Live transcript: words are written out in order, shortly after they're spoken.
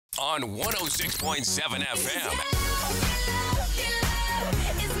on 106.7 FM.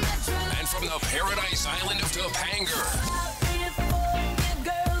 And from the paradise island of Topanga,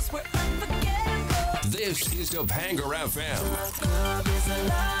 this is Topanga FM.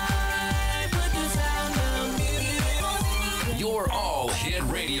 Your all-hit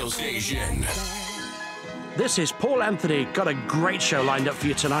radio station. This is Paul Anthony. Got a great show lined up for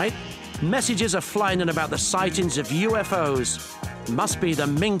you tonight. Messages are flying in about the sightings of UFOs. Must be the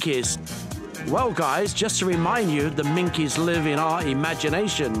Minkies. Well, guys, just to remind you, the Minkies live in our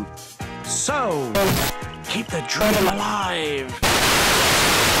imagination. So, keep the dream alive.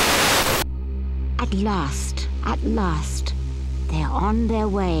 At last, they're on their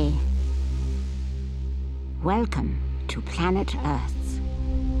way. Welcome to planet Earth.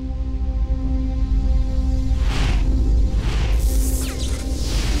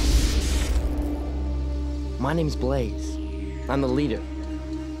 My name's Blaze. I'm the leader.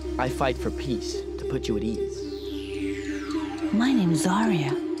 I fight for peace to put you at ease. My name's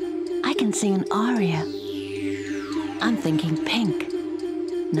Aria. I can sing an aria. I'm thinking pink.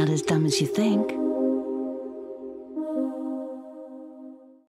 Not as dumb as you think.